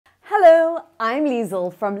I'm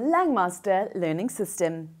Liesl from Langmaster Learning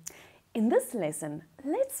System. In this lesson,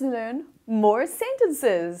 let's learn more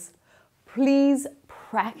sentences. Please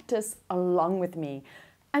practice along with me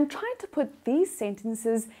and try to put these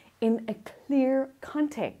sentences in a clear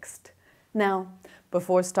context. Now,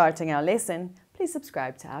 before starting our lesson, please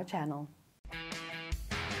subscribe to our channel.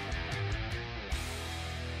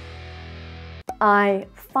 I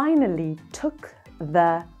finally took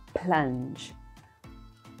the plunge.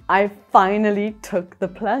 I finally took the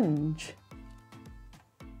plunge.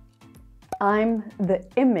 I'm the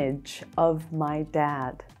image of my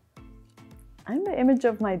dad. I'm the image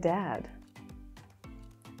of my dad.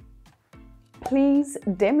 Please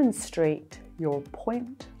demonstrate your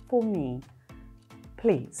point for me.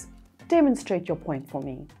 Please demonstrate your point for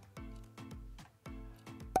me.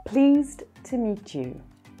 Pleased to meet you.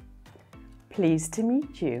 Pleased to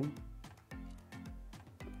meet you.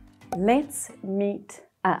 Let's meet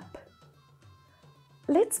up.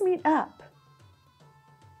 Let's meet up.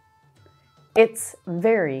 It's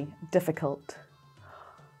very difficult.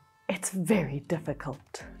 It's very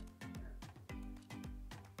difficult.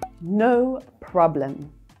 No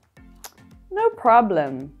problem. No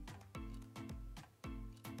problem.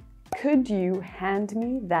 Could you hand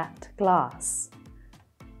me that glass?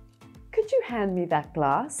 Could you hand me that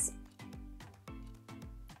glass?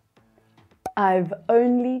 I've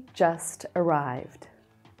only just arrived.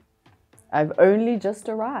 I've only just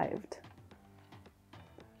arrived.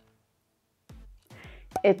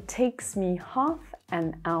 It takes me half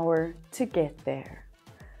an hour to get there.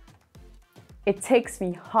 It takes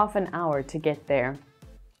me half an hour to get there.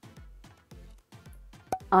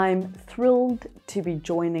 I'm thrilled to be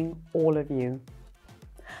joining all of you.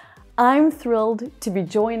 I'm thrilled to be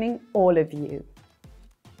joining all of you.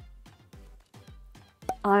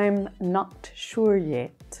 I'm not sure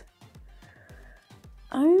yet.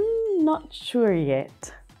 I'm not sure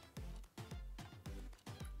yet.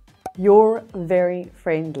 You're very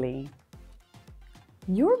friendly.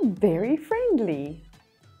 You're very friendly.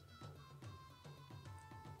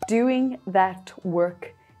 Doing that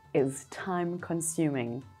work is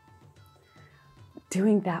time-consuming.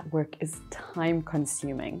 Doing that work is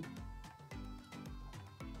time-consuming.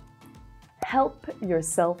 Help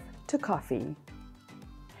yourself to coffee.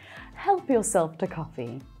 Help yourself to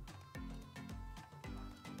coffee.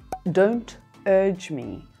 Don't urge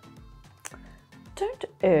me. Don't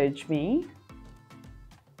urge me.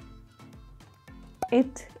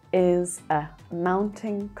 It is a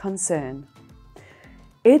mounting concern.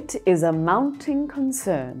 It is a mounting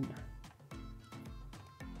concern.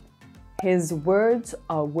 His words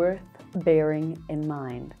are worth bearing in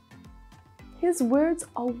mind. His words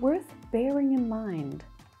are worth bearing in mind.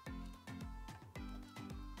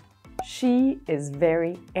 She is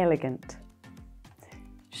very elegant.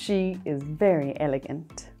 She is very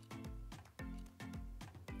elegant.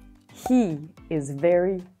 He is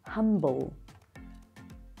very humble.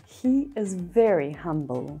 He is very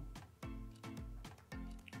humble.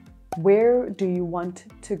 Where do you want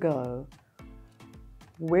to go?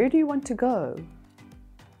 Where do you want to go?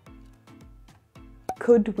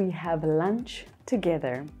 Could we have lunch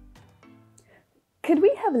together? Could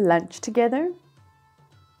we have lunch together?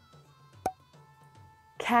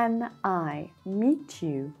 Can I meet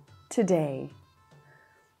you today?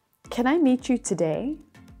 Can I meet you today?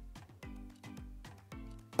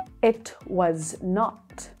 It was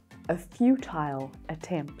not a futile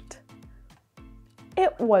attempt.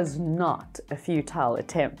 It was not a futile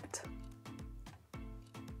attempt.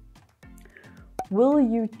 Will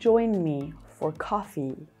you join me for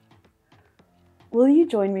coffee? Will you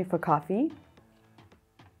join me for coffee?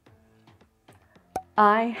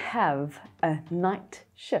 I have a night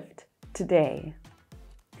shift today.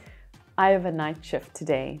 I have a night shift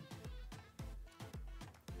today.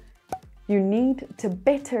 You need to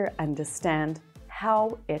better understand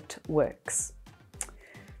how it works.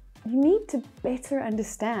 You need to better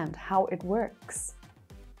understand how it works.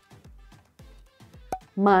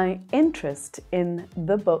 My interest in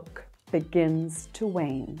the book begins to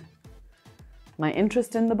wane. My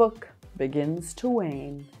interest in the book begins to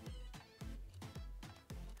wane.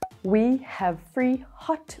 We have free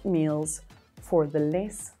hot meals for the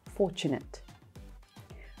less fortunate.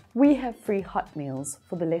 We have free hot meals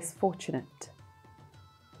for the less fortunate.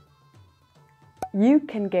 You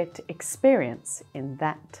can get experience in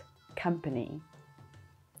that company.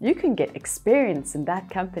 You can get experience in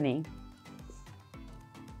that company.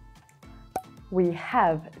 We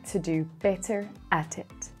have to do better at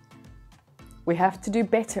it. We have to do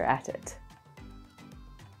better at it.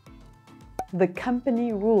 The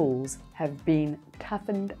company rules have been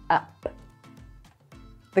toughened up.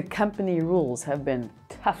 The company rules have been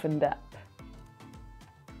toughened up.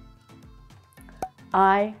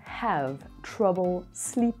 I have trouble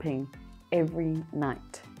sleeping every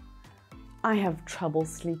night. I have trouble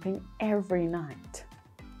sleeping every night.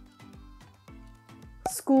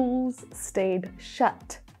 Schools stayed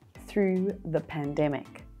shut through the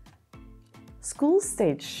pandemic. Schools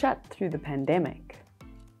stayed shut through the pandemic.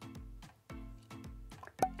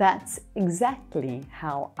 That's exactly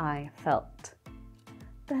how I felt.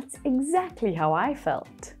 That's exactly how I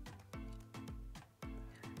felt.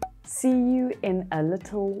 See you in a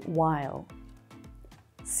little while.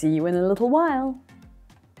 See you in a little while.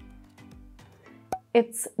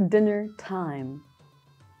 It's dinner time.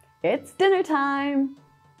 It's dinner time.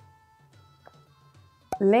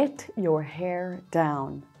 Let your hair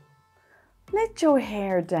down. Let your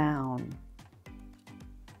hair down.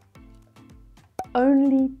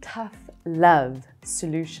 Only tough love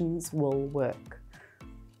solutions will work.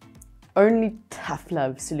 Only tough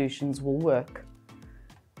love solutions will work.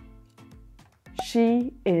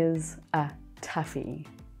 She is a toughie.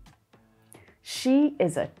 She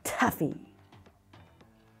is a toughie.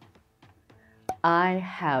 I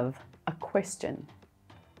have a question.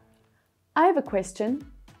 I have a question.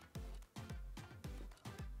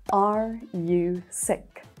 Are you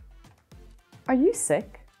sick? Are you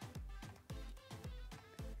sick?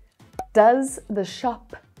 Does the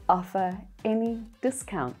shop offer any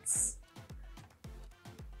discounts?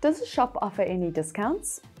 Does the shop offer any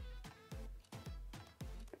discounts?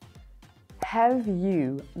 Have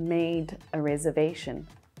you made a reservation?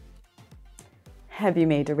 Have you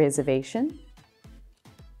made a reservation?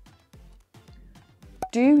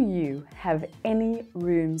 Do you have any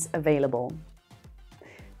rooms available?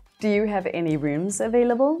 Do you have any rooms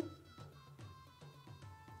available?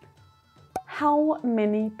 How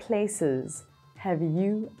many places have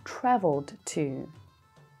you traveled to?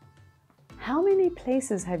 How many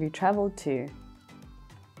places have you traveled to?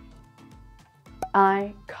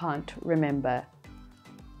 I can't remember.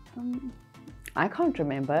 I can't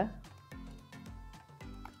remember.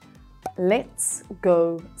 Let's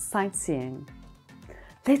go sightseeing.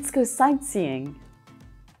 Let's go sightseeing.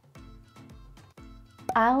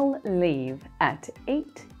 I'll leave at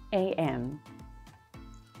 8 a.m.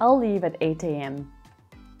 I'll leave at 8 a.m.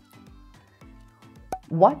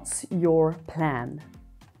 What's your plan?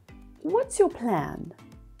 What's your plan?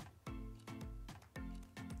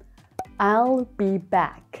 I'll be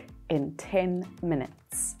back in 10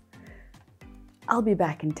 minutes. I'll be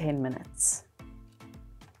back in 10 minutes.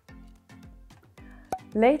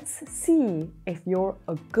 Let's see if you're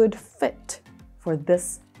a good fit for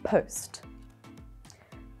this post.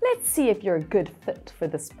 Let's see if you're a good fit for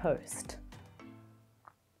this post.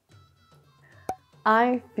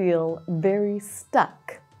 I feel very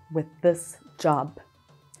stuck with this job.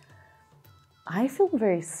 I feel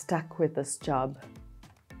very stuck with this job.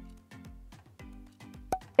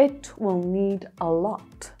 It will need a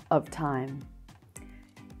lot of time.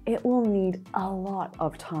 It will need a lot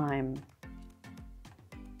of time.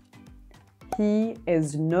 He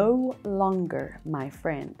is no longer my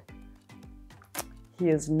friend. He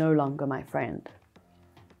is no longer my friend.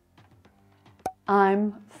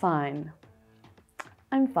 I'm fine.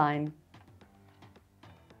 I'm fine.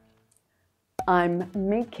 I'm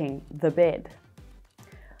making the bed.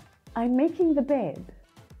 I'm making the bed.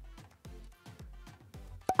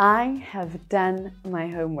 I have done my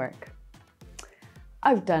homework.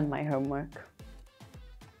 I've done my homework.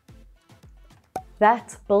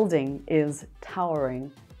 That building is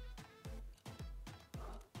towering.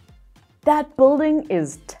 That building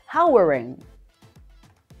is towering.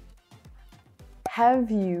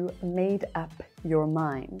 Have you made up your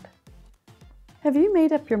mind? Have you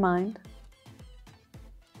made up your mind?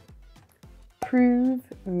 Prove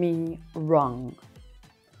me wrong.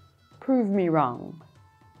 Prove me wrong.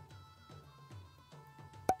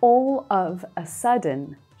 All of a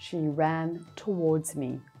sudden, she ran towards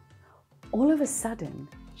me. All of a sudden,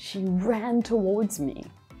 she ran towards me.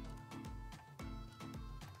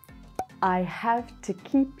 I have to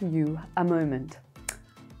keep you a moment.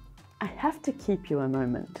 I have to keep you a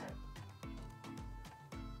moment.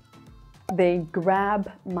 They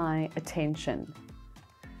grab my attention.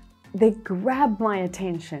 They grab my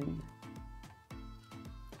attention.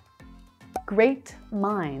 Great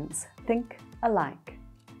minds think alike.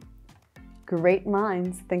 Great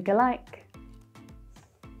minds think alike.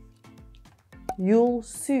 You'll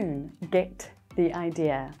soon get the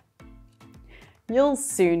idea. You'll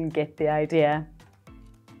soon get the idea.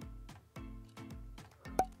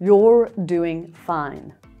 You're doing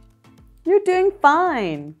fine. You're doing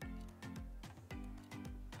fine.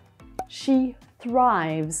 She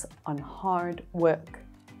thrives on hard work.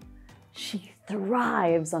 She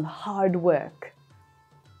thrives on hard work.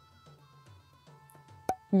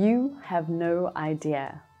 You have no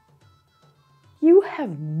idea. You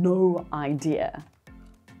have no idea.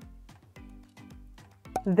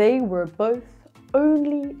 They were both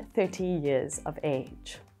only 30 years of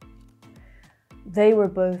age. They were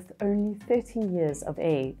both only 30 years of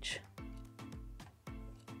age.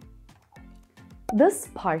 This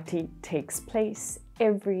party takes place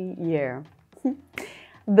every year.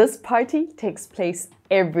 This party takes place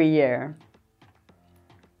every year.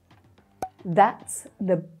 That's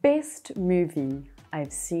the best movie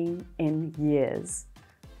I've seen in years.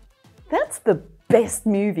 That's the best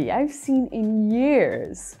movie I've seen in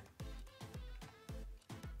years.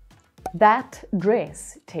 That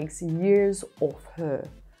dress takes years off her.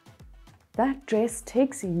 That dress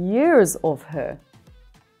takes years off her.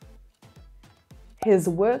 His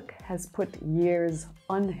work has put years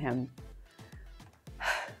on him.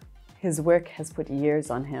 His work has put years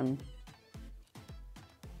on him.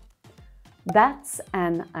 That's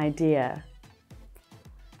an idea.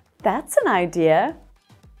 That's an idea.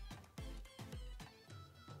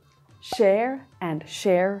 Share and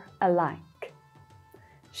share alike.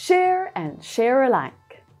 Share and share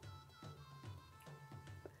alike.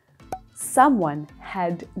 Someone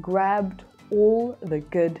had grabbed all the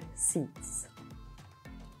good seats.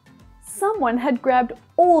 Someone had grabbed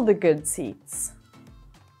all the good seats.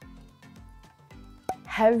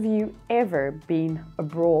 Have you ever been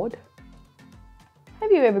abroad?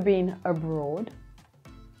 Have you ever been abroad?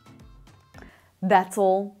 That's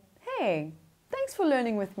all. Hey, thanks for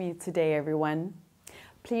learning with me today, everyone.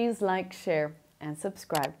 Please like, share, and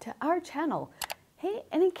subscribe to our channel. Hey,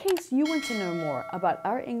 and in case you want to know more about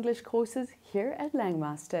our English courses here at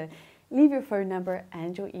Langmaster, leave your phone number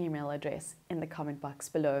and your email address in the comment box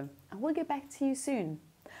below, and we'll get back to you soon.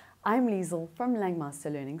 I'm Liesl from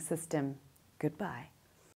Langmaster Learning System. Goodbye.